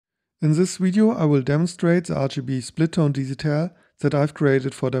In this video I will demonstrate the RGB split tone DCTL that I've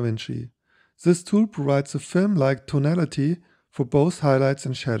created for DaVinci. This tool provides a film-like tonality for both highlights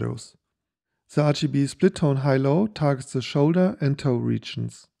and shadows. The RGB split tone high-low targets the shoulder and toe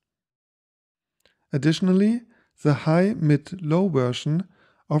regions. Additionally, the high, mid, low version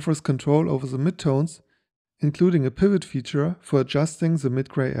offers control over the midtones, including a pivot feature for adjusting the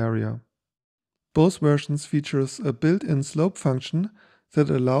mid-gray area. Both versions features a built-in slope function that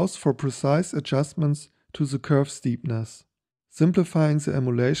allows for precise adjustments to the curve steepness, simplifying the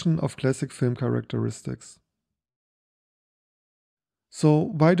emulation of classic film characteristics.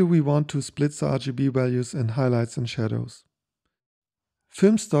 So why do we want to split the RGB values in highlights and shadows?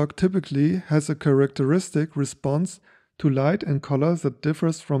 Film stock typically has a characteristic response to light and color that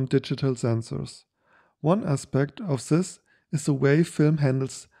differs from digital sensors. One aspect of this is the way film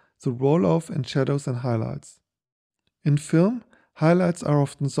handles the roll-off in shadows and highlights. In film, highlights are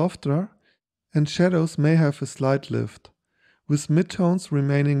often softer and shadows may have a slight lift, with midtones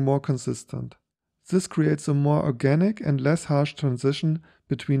remaining more consistent. This creates a more organic and less harsh transition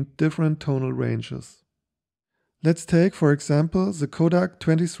between different tonal ranges. Let's take, for example, the Kodak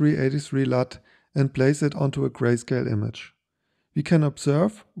 2383 LUT and place it onto a grayscale image. We can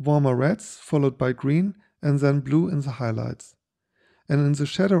observe warmer reds followed by green and then blue in the highlights. And in the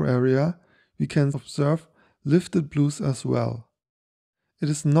shadow area, we can observe lifted blues as well. It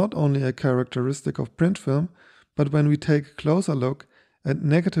is not only a characteristic of print film, but when we take a closer look at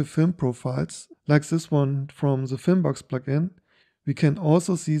negative film profiles, like this one from the Filmbox plugin, we can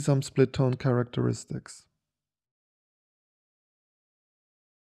also see some split tone characteristics.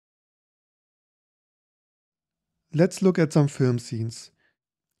 Let's look at some film scenes.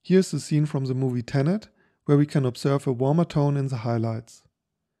 Here's the scene from the movie Tenet, where we can observe a warmer tone in the highlights.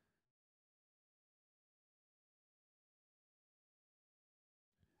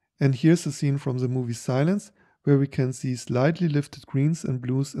 And here's the scene from the movie Silence, where we can see slightly lifted greens and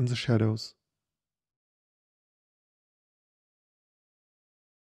blues in the shadows.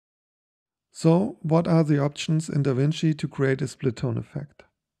 So, what are the options in DaVinci to create a split tone effect?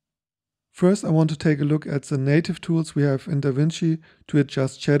 First, I want to take a look at the native tools we have in DaVinci to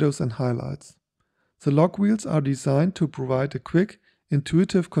adjust shadows and highlights. The log wheels are designed to provide a quick,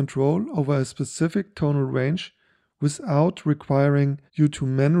 intuitive control over a specific tonal range without requiring you to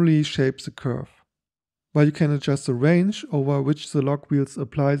manually shape the curve. While you can adjust the range over which the log wheels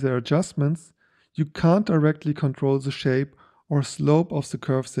apply their adjustments, you can't directly control the shape or slope of the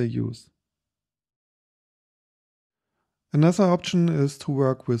curves they use. Another option is to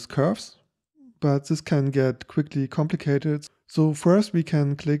work with curves, but this can get quickly complicated. So first we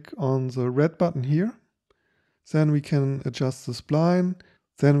can click on the red button here, then we can adjust the spline,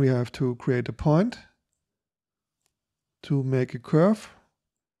 then we have to create a point to make a curve.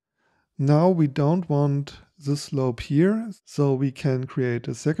 Now we don't want the slope here, so we can create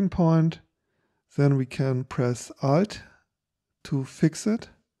a second point, then we can press Alt to fix it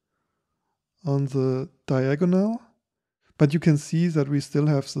on the diagonal. But you can see that we still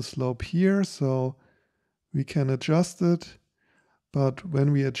have the slope here, so we can adjust it. But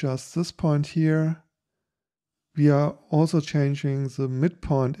when we adjust this point here, we are also changing the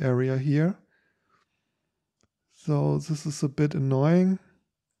midpoint area here. So this is a bit annoying.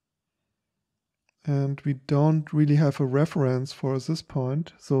 And we don't really have a reference for this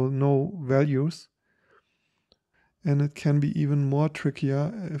point, so no values. And it can be even more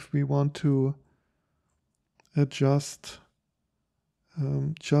trickier if we want to adjust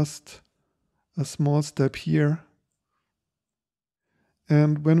just a small step here.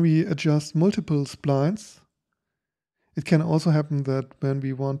 And when we adjust multiple splines, it can also happen that when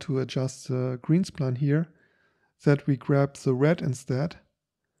we want to adjust the green spline here, that we grab the red instead.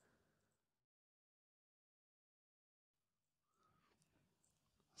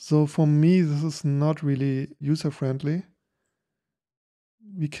 So for me, this is not really user-friendly.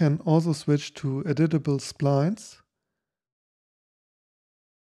 We can also switch to editable splines.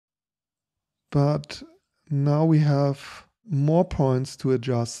 But now we have more points to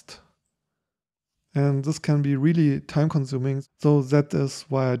adjust. And this can be really time consuming. So that is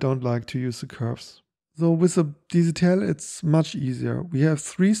why I don't like to use the curves. So with the DCTL it's much easier. We have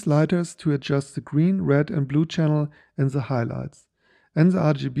 3 sliders to adjust the green, red and blue channel in the highlights and the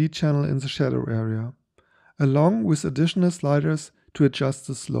RGB channel in the shadow area, along with additional sliders to adjust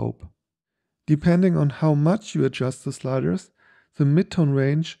the slope. Depending on how much you adjust the sliders, the midtone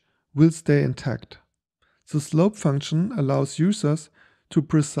range will stay intact. The slope function allows users to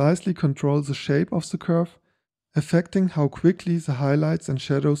precisely control the shape of the curve, affecting how quickly the highlights and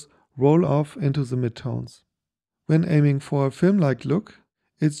shadows roll off into the midtones. When aiming for a film-like look,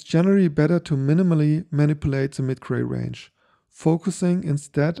 It's generally better to minimally manipulate the mid-gray range, focusing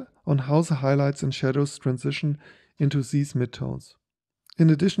instead on how the highlights and shadows transition into these midtones. In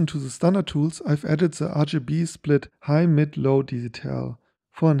addition to the standard tools, I've added the RGB split high, mid, low DCTL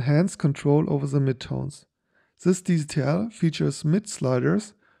for enhanced control over the midtones. This DCTL features mid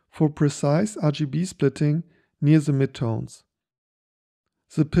sliders for precise RGB splitting near the midtones.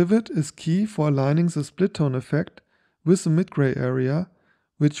 The pivot is key for aligning the split tone effect with the mid-gray area,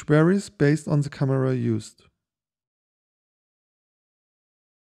 which varies based on the camera used.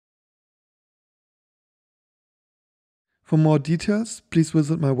 For more details, please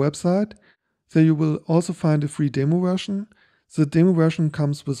visit my website. There you will also find a free demo version. The demo version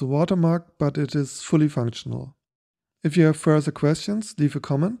comes with a watermark, but it is fully functional. If you have further questions, leave a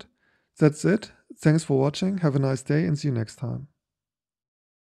comment. That's it. Thanks for watching. Have a nice day and see you next time.